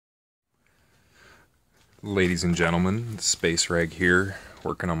Ladies and gentlemen, Space Reg here,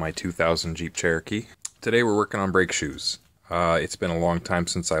 working on my 2000 Jeep Cherokee. Today we're working on brake shoes. It's been a long time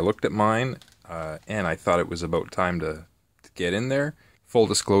since I looked at mine, and I thought it was about time to get in there. Full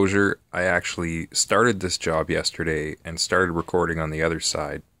disclosure, I actually started this job yesterday and started recording on the other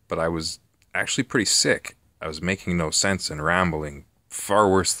side, but I was actually pretty sick. I was making no sense and rambling, far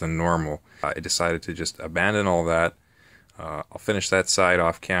worse than normal. I decided to just abandon all that. I'll finish that side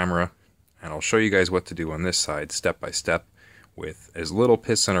off camera, and I'll show you guys what to do on this side, step by step, with as little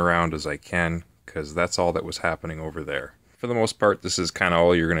pissing around as I can, because that's all that was happening over there. For the most part, this is kind of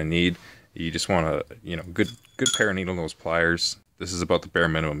all you're going to need. You just want a, good pair of needle nose pliers. This is about the bare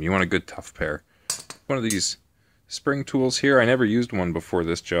minimum. You want a good tough pair. One of these spring tools here. I never used one before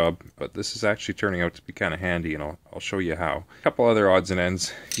this job, but this is actually turning out to be kind of handy, and I'll show you how. A couple other odds and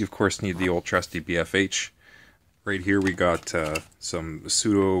ends. You of course need the old trusty BFH. Right here we got some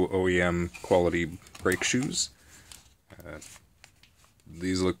pseudo OEM quality brake shoes.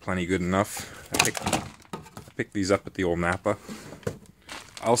 These look plenty good enough. I picked these up at the old Napa.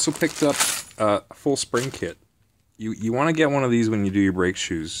 I also picked up a full spring kit. You want to get one of these when you do your brake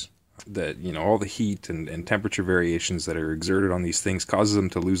shoes. That, all the heat and temperature variations that are exerted on these things causes them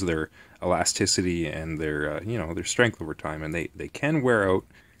to lose their elasticity and their their strength over time, and they can wear out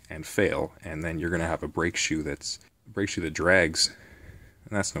and fail, and then you're going to have a brake shoe that drags,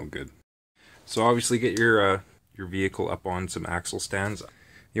 and that's no good. So obviously get your vehicle up on some axle stands.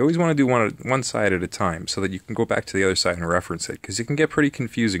 You always want to do one side at a time so that you can go back to the other side and reference it, because it can get pretty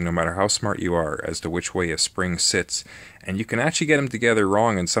confusing no matter how smart you are as to which way a spring sits, and you can actually get them together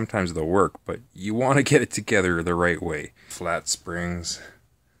wrong, and sometimes they'll work, but you want to get it together the right way. Flat springs,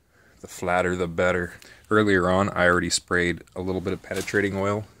 the flatter the better. Earlier on I already sprayed a little bit of penetrating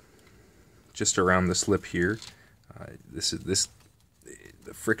oil just around this lip here.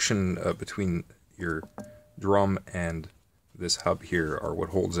 The friction between your drum and this hub here are what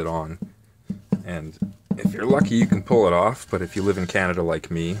holds it on, and if you're lucky you can pull it off, but if you live in Canada like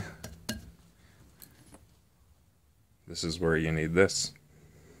me, this is where you need this.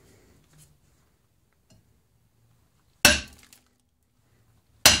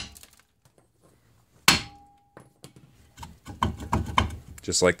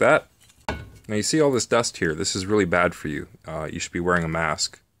 Just like that. Now you see all this dust here. This is really bad for you. You should be wearing a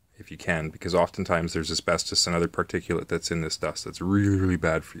mask if you can, because oftentimes there's asbestos and other particulate that's in this dust that's really, really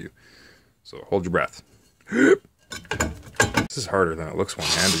bad for you. So hold your breath. This is harder than it looks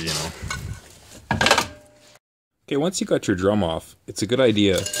one-handed, Okay, once you got your drum off, it's a good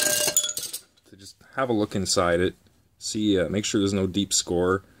idea to just have a look inside it. See, make sure there's no deep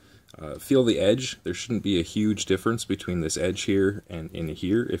score. Feel the edge. There shouldn't be a huge difference between this edge here and in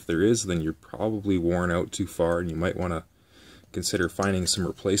here. If there is, then you're probably worn out too far, and you might want to consider finding some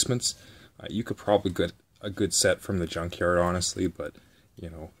replacements. You could probably get a good set from the junkyard, honestly, but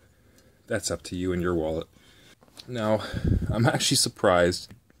that's up to you and your wallet. Now, I'm actually surprised.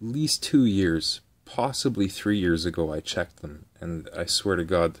 At least 2 years, possibly 3 years ago, I checked them, and I swear to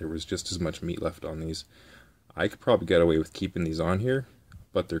God there was just as much meat left on these. I could probably get away with keeping these on here,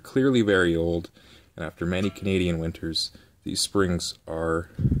 but they're clearly very old, and after many Canadian winters, these springs are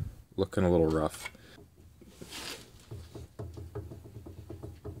looking a little rough.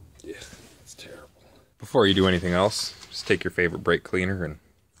 Yeah, it's terrible. Before you do anything else, just take your favorite brake cleaner and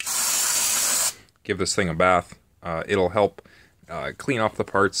give this thing a bath. It'll help clean off the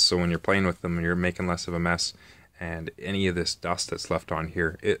parts, so when you're playing with them, you're making less of a mess, and any of this dust that's left on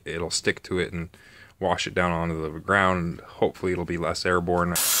here, it'll stick to it and wash it down onto the ground, and hopefully it'll be less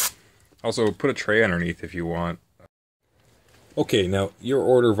airborne. Also, put a tray underneath if you want. Okay, now your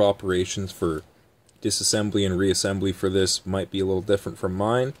order of operations for disassembly and reassembly for this might be a little different from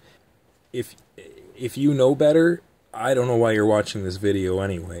mine. If you know better, I don't know why you're watching this video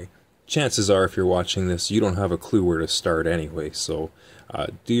anyway. Chances are, if you're watching this, you don't have a clue where to start anyway, so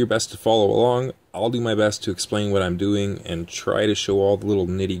do your best to follow along. I'll do my best to explain what I'm doing and try to show all the little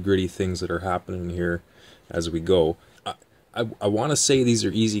nitty-gritty things that are happening here as we go. I want to say these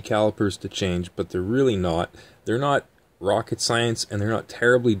are easy calipers to change, but they're really not. They're not rocket science, and they're not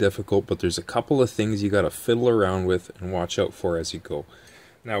terribly difficult, but there's a couple of things you got to fiddle around with and watch out for as you go.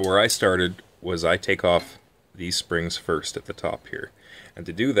 Now, where I started was I take off these springs first at the top here. And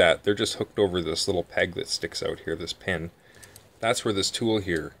to do that, they're just hooked over this little peg that sticks out here, this pin. That's where this tool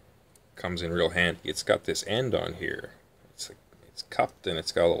here comes in real handy. It's got this end on here. It's cupped, and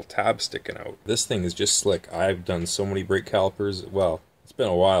it's got a little tab sticking out. This thing is just slick. I've done so many brake calipers. Well, it's been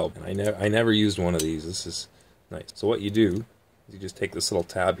a while, and I never used one of these. This is nice. So what you do is you just take this little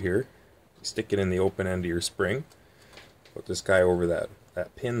tab here, you stick it in the open end of your spring, put this guy over that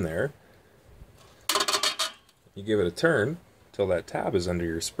pin there, you give it a turn till that tab is under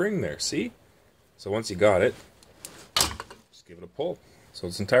your spring there, see? So once you got it, just give it a pull. So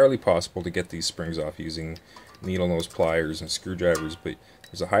it's entirely possible to get these springs off using needle nose pliers and screwdrivers, but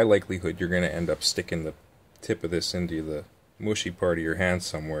there's a high likelihood you're going to end up sticking the tip of this into the mushy part of your hand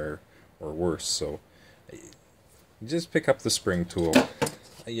somewhere, or worse. So you just pick up the spring tool.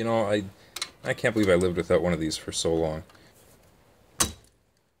 You know, I can't believe I lived without one of these for so long.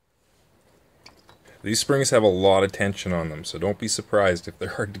 These springs have a lot of tension on them, so don't be surprised if they're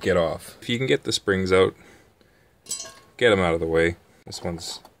hard to get off. If you can get the springs out, get them out of the way. This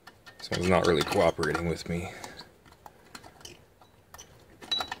one's not really cooperating with me.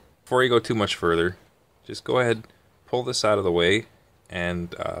 Before you go too much further, just go ahead, pull this out of the way,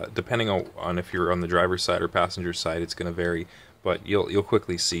 and depending on if you're on the driver's side or passenger side, it's going to vary, but you'll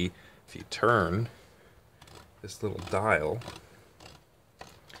quickly see if you turn this little dial,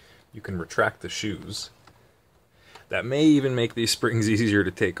 you can retract the shoes. That may even make these springs easier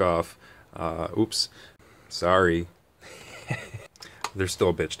to take off. Oops, sorry. They're still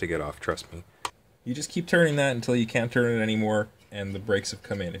a bitch to get off, trust me. You just keep turning that until you can't turn it anymore and the brakes have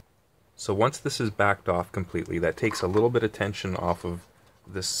come in. So once this is backed off completely, that takes a little bit of tension off of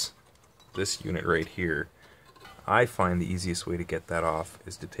this unit right here. I find the easiest way to get that off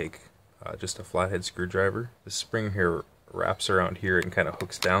is to take just a flathead screwdriver. The spring here wraps around here and kind of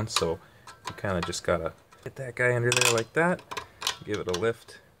hooks down, so you kind of just gotta get that guy under there like that, give it a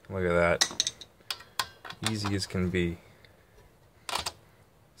lift. Look at that, easy as can be.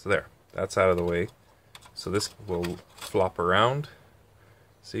 So there, that's out of the way. So this will flop around,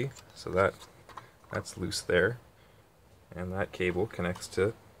 see? So that's loose there, and that cable connects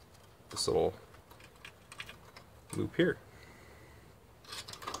to this little loop here.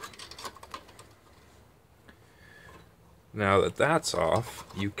 Now that that's off,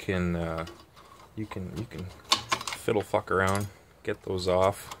 you can fiddle fuck around, get those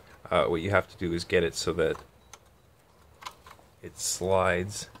off. What you have to do is get it so that it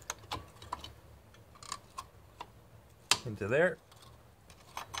slides into there.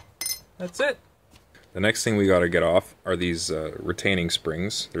 That's it. The next thing we got to get off are these retaining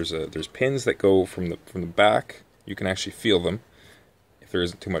springs. There's pins that go from the back. You can actually feel them if there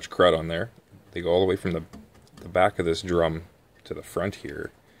isn't too much crud on there. They go all the way from the back of this drum to the front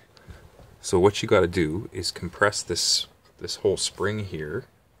here. So what you got to do is compress this whole spring here,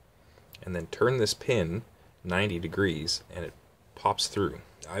 and then turn this pin 90 degrees, and it pops through.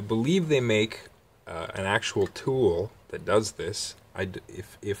 I believe they make an actual tool that does this.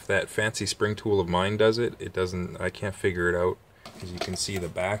 If that fancy spring tool of mine does it, it doesn't. I can't figure it out, because you can see the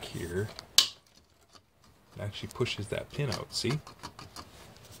back here. It actually pushes that pin out. See?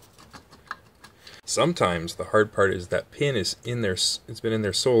 Sometimes the hard part is that pin is in there. It's been in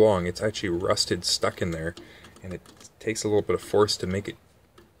there so long, it's actually rusted, stuck in there, and it takes a little bit of force to make it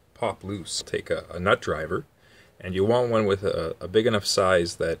pop loose. Take a nut driver, and you want one with a big enough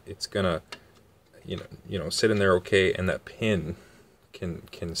size that it's gonna, you know, sit in there okay, and that pin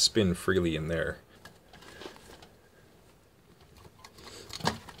can spin freely in there.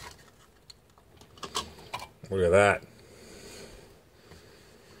 Look at that.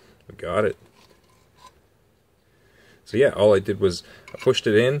 We got it. So yeah, all I did was I pushed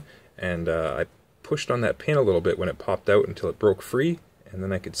it in, and I pushed on that pin a little bit when it popped out until it broke free, and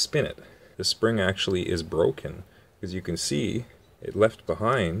then I could spin it. The spring actually is broken, because you can see it left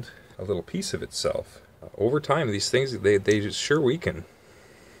behind a little piece of itself. Over time, these things, they just sure weaken.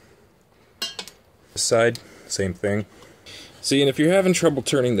 This side, same thing. See, and if you're having trouble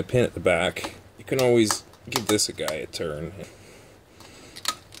turning the pin at the back, you can always give this a guy a turn.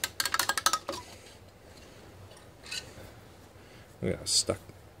 Yeah, stuck.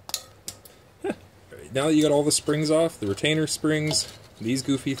 Now that you got all the springs off, the retainer springs, these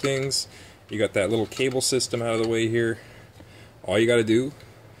goofy things, you got that little cable system out of the way here, all you got to do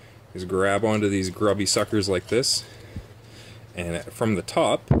is grab onto these grubby suckers like this, and from the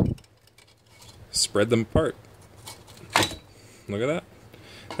top, spread them apart. Look at that.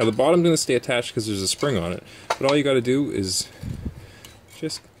 Now the bottom's going to stay attached because there's a spring on it, but all you got to do is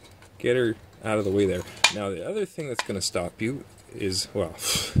just get her out of the way there. Now the other thing that's going to stop you is, well,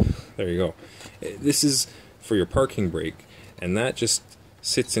 there you go. This is for your parking brake, and that just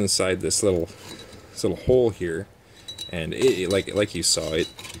sits inside this little hole here, and like you saw,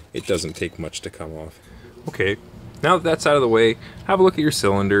 it doesn't take much to come off. Okay, now that that's out of the way, have a look at your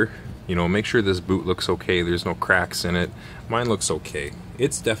cylinder. You know, make sure this boot looks okay. There's no cracks in it. Mine looks okay.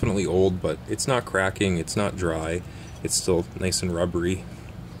 It's definitely old, but it's not cracking. It's not dry. It's still nice and rubbery.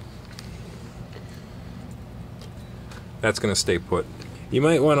 That's gonna stay put. You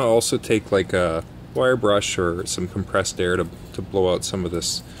might want to also take like a wire brush or some compressed air to blow out some of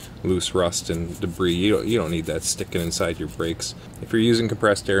this loose rust and debris. You don't need that sticking inside your brakes. If you're using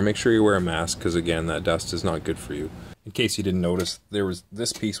compressed air, make sure you wear a mask, because again, that dust is not good for you. In case you didn't notice,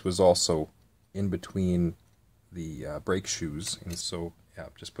 this piece was also in between the brake shoes, and so yeah,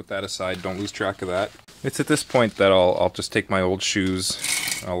 just put that aside. Don't lose track of that. It's at this point that I'll just take my old shoes,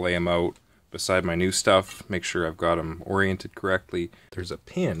 I'll lay them out beside my new stuff, make sure I've got them oriented correctly. There's a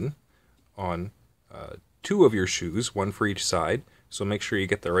pin on two of your shoes, one for each side, so make sure you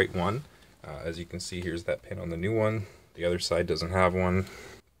get the right one. As you can see, here's that pin on the new one. The other side doesn't have one,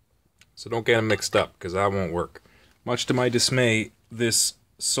 so don't get them mixed up, because that won't work. Much to my dismay, this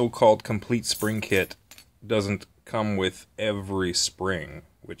so-called complete spring kit doesn't come with every spring,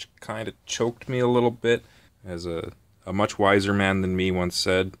 which kind of choked me a little bit. As a much wiser man than me once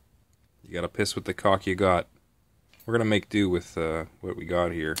said, you gotta piss with the cock you got. We're gonna make do with what we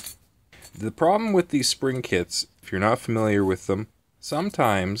got here. The problem with these spring kits, if you're not familiar with them,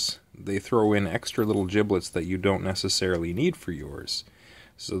 sometimes they throw in extra little giblets that you don't necessarily need for yours.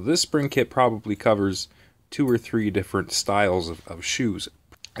 So this spring kit probably covers 2 or 3 different styles of shoes.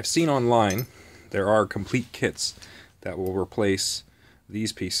 I've seen online there are complete kits that will replace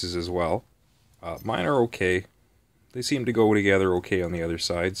these pieces as well. Mine are okay. They seem to go together okay on the other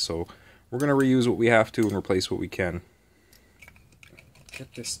side, so we're going to reuse what we have to and replace what we can.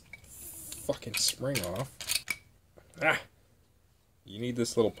 Get this fucking spring off. Ah! You need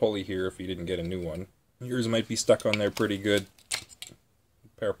this little pulley here if you didn't get a new one. Yours might be stuck on there pretty good.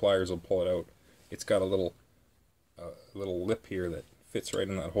 A pair of pliers will pull it out. It's got a little lip here that fits right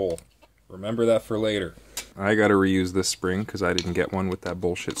in that hole. Remember that for later. I gotta reuse this spring because I didn't get one with that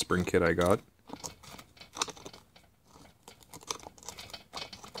bullshit spring kit I got.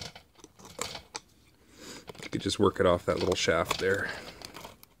 You could just work it off that little shaft there.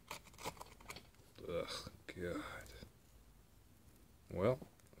 Ugh, God. Well,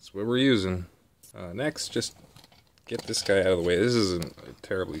 that's what we're using. Next, just get this guy out of the way. This isn't a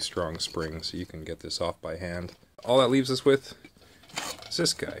terribly strong spring, so you can get this off by hand. All that leaves us with is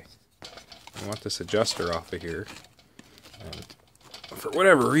this guy. I want this adjuster off of here. And for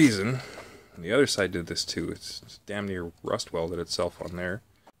whatever reason, the other side did this too. It's damn near rust welded itself on there.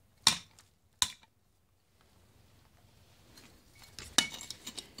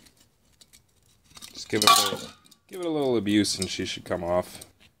 Just give it a little abuse and she should come off.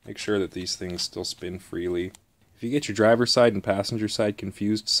 Make sure that these things still spin freely. If you get your driver's side and passenger side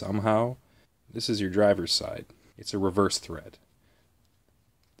confused somehow, this is your driver's side. It's a reverse thread.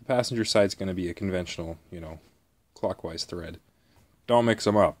 The passenger side's going to be a conventional, clockwise thread. Don't mix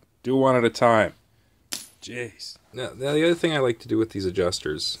them up. Do one at a time. Jeez. Now, the other thing I like to do with these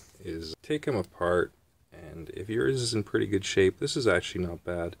adjusters is take them apart, and if yours is in pretty good shape, this is actually not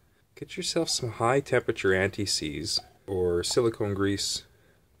bad. Get yourself some high temperature anti-seize or silicone grease,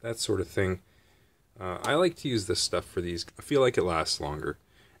 that sort of thing. I like to use this stuff for these. I feel like it lasts longer.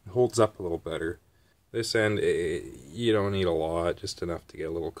 It holds up a little better. This end, you don't need a lot, just enough to get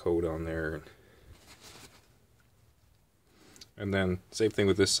a little coat on there. And then, same thing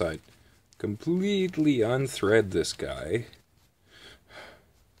with this side. Completely unthread this guy.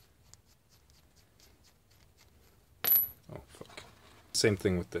 Oh, fuck. Same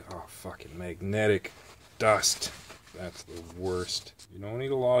thing with the, fucking magnetic dust. That's the worst. You don't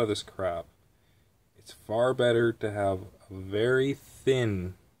need a lot of this crap. It's far better to have a very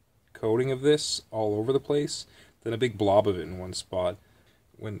thin coating of this all over the place than a big blob of it in one spot.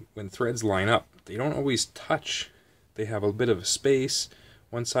 When threads line up, they don't always touch. They have a bit of a space,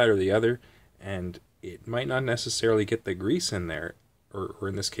 one side or the other, and it might not necessarily get the grease in there, or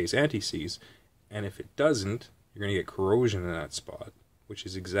in this case anti-seize, and if it doesn't, you're going to get corrosion in that spot, which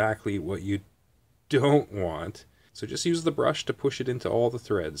is exactly what you don't want. So just use the brush to push it into all the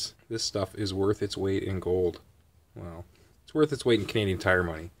threads. This stuff is worth its weight in gold. Well, it's worth its weight in Canadian Tire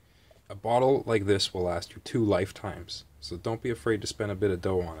money. A bottle like this will last you 2 lifetimes, so don't be afraid to spend a bit of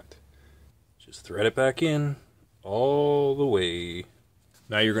dough on it. Just thread it back in, all the way.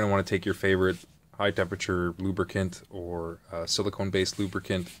 Now you're going to want to take your favorite high temperature lubricant or silicone based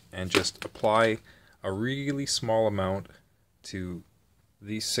lubricant and just apply a really small amount to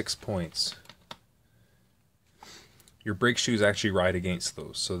these 6 points. Your brake shoes actually ride against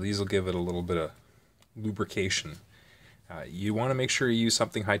those, so these will give it a little bit of lubrication. You want to make sure you use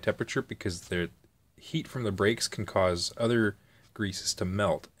something high temperature because the heat from the brakes can cause other greases to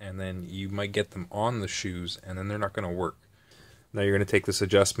melt, and then you might get them on the shoes and then they're not going to work. Now you're going to take this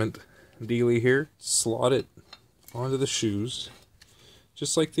adjustment dealy here, slot it onto the shoes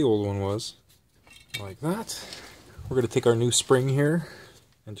just like the old one was, like that. We're going to take our new spring here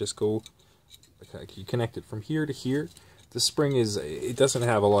and just go you connect it from here to here. The spring it doesn't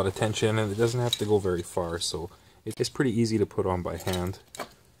have a lot of tension, and it doesn't have to go very far, so it's pretty easy to put on by hand.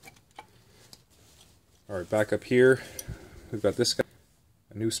 Alright, back up here, we've got this guy,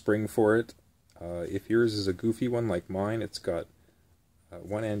 a new spring for it. If yours is a goofy one like mine, it's got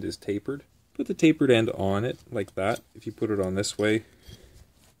one end is tapered. Put the tapered end on it like that. If you put it on this way, it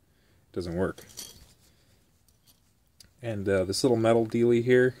doesn't work. And this little metal dealie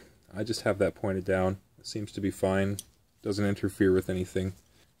here, I just have that pointed down. It seems to be fine. Doesn't interfere with anything.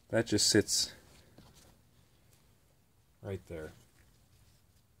 That just sits right there.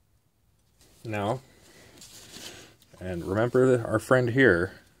 Now, and remember our friend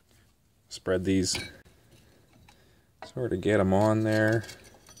here, spread these, sort of get them on there.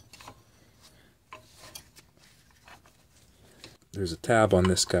 There's a tab on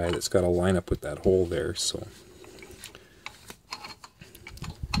this guy that's got to line up with that hole there, so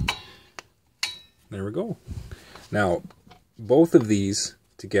there we go. Now, both of these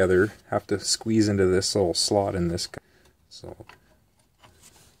together have to squeeze into this little slot in this guy. So,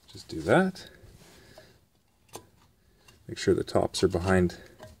 just do that. Make sure the tops are behind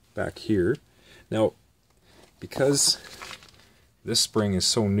back here. Now, because this spring is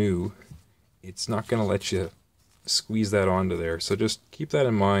so new, it's not going to let you squeeze that onto there. So just keep that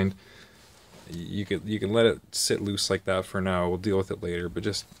in mind. You can let it sit loose like that for now. We'll deal with it later, but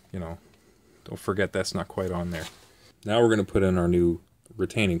just, you know, don't forget that's not quite on there. Now we're going to put in our new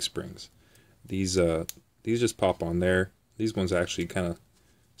retaining springs. These just pop on there. These ones actually kind of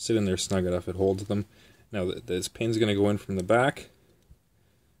sit in there snug enough it holds them. Now this pin's going to go in from the back.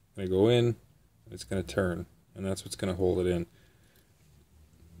 Going to go in, it's going to turn, and that's what's going to hold it in.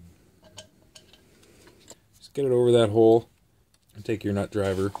 Just get it over that hole, and take your nut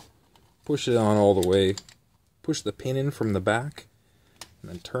driver, push it on all the way, push the pin in from the back, and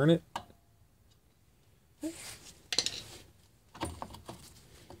then turn it.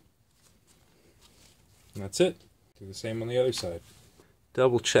 And that's it. Do the same on the other side.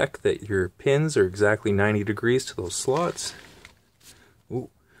 Double check that your pins are exactly 90 degrees to those slots. Ooh,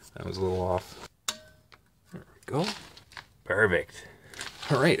 that was a little off. There we go. Perfect.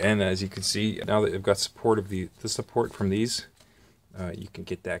 Alright, and as you can see, now that I've got support of the support from these, you can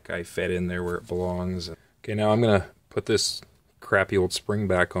get that guy fed in there where it belongs. Okay, now I'm going to put this crappy old spring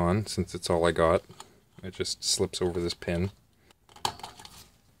back on, since it's all I got. It just slips over this pin.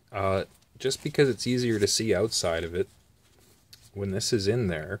 Just because it's easier to see outside of it, when this is in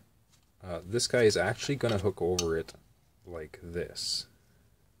there, this guy is actually going to hook over it like this.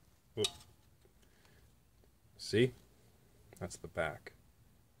 Oop. See? That's the back.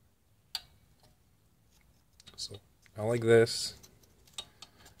 So, not like this,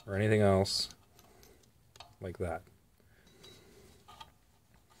 or anything else, like that.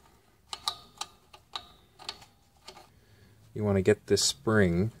 You want to get this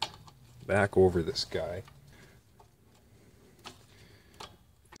spring back over this guy.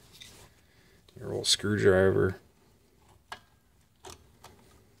 Your old screwdriver.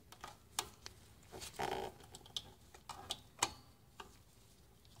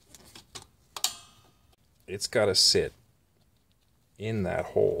 It's got to sit in that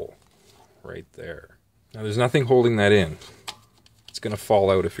hole right there. Now there's nothing holding that in. It's going to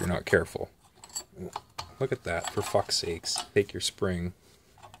fall out if you're not careful. Look at that, for fuck's sakes. Take your spring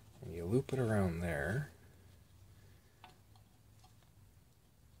and you loop it around there.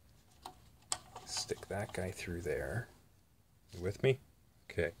 Stick that guy through there. You with me?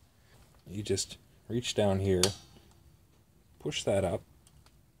 Okay. You just reach down here, push that up,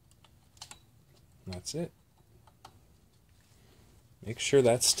 and that's it. Make sure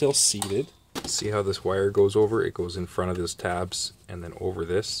that's still seated. See how this wire goes over? It goes in front of those tabs and then over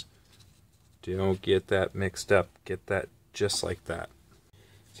this. Don't get that mixed up. Get that just like that.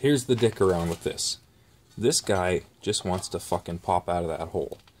 Here's the dick around with this. This guy just wants to fucking pop out of that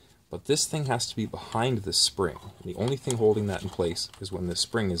hole. But this thing has to be behind this spring. And the only thing holding that in place is when this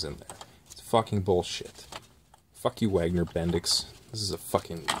spring is in there. It's fucking bullshit. Fuck you, Wagner Bendix. This is a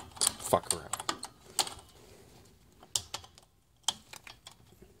fucking fuck around.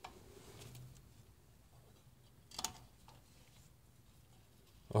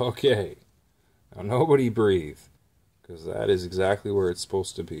 Okay. Now nobody breathe, because that is exactly where it's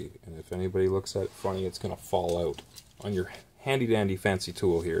supposed to be. And if anybody looks at it funny, it's going to fall out. On your handy dandy fancy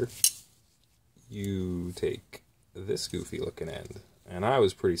tool here, you take this goofy looking end. And I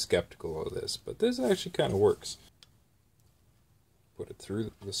was pretty skeptical of this, but this actually kind of works. Put it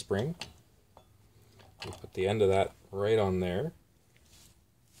through the spring. You put the end of that right on there.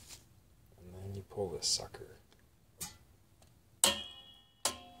 And then you pull this sucker.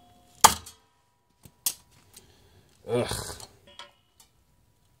 Ugh.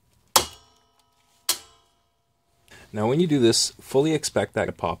 Now when you do this, fully expect that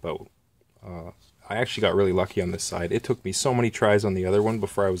to pop out. I actually got really lucky on this side. It took me so many tries on the other one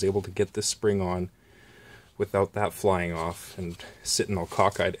before I was able to get this spring on without that flying off and sitting all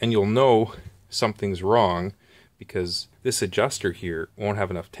cockeyed. And you'll know something's wrong because this adjuster here won't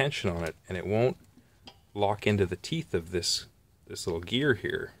have enough tension on it, and it won't lock into the teeth of this little gear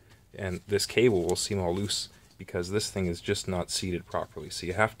here. And this cable will seem all loose because this thing is just not seated properly. So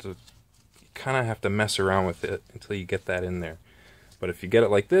you kind of have to mess around with it until you get that in there. But if you get it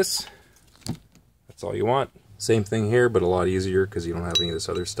like this, that's all you want. Same thing here, but a lot easier because you don't have any of this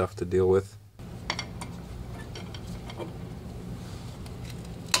other stuff to deal with.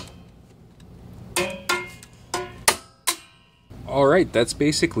 Alright, that's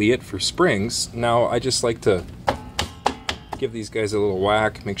basically it for springs. Now I just like to give these guys a little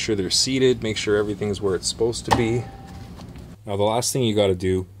whack, make sure they're seated, make sure everything's where it's supposed to be. Now the last thing you got to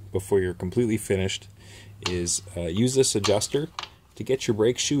do before you're completely finished is use this adjuster to get your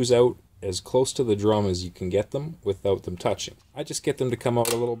brake shoes out as close to the drum as you can get them without them touching. I just get them to come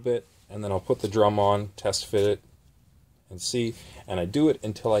out a little bit, and then I'll put the drum on, test fit it, and see, and I do it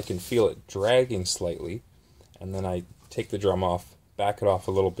until I can feel it dragging slightly, and then I take the drum off, back it off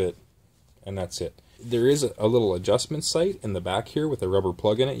a little bit, and that's it. There is a little adjustment sight in the back here with a rubber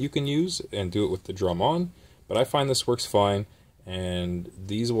plug in it you can use and do it with the drum on, but I find this works fine, and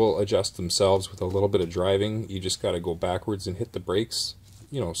these will adjust themselves with a little bit of driving. You just got to go backwards and hit the brakes,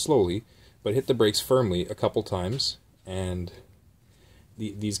 you know, slowly, but hit the brakes firmly a couple times, and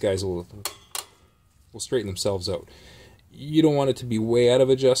these guys will straighten themselves out. You don't want it to be way out of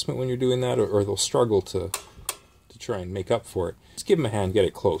adjustment when you're doing that, or they'll struggle to try and make up for it. Just give them a hand, get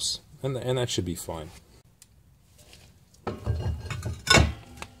it close, and that should be fine.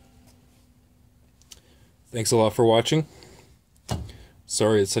 Thanks a lot for watching.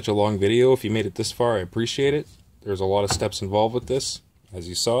 Sorry it's such a long video. If you made it this far, I appreciate it. There's a lot of steps involved with this, as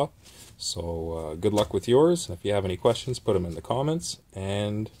you saw. So good luck with yours. If you have any questions, put them in the comments,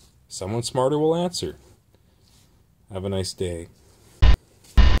 and someone smarter will answer. Have a nice day.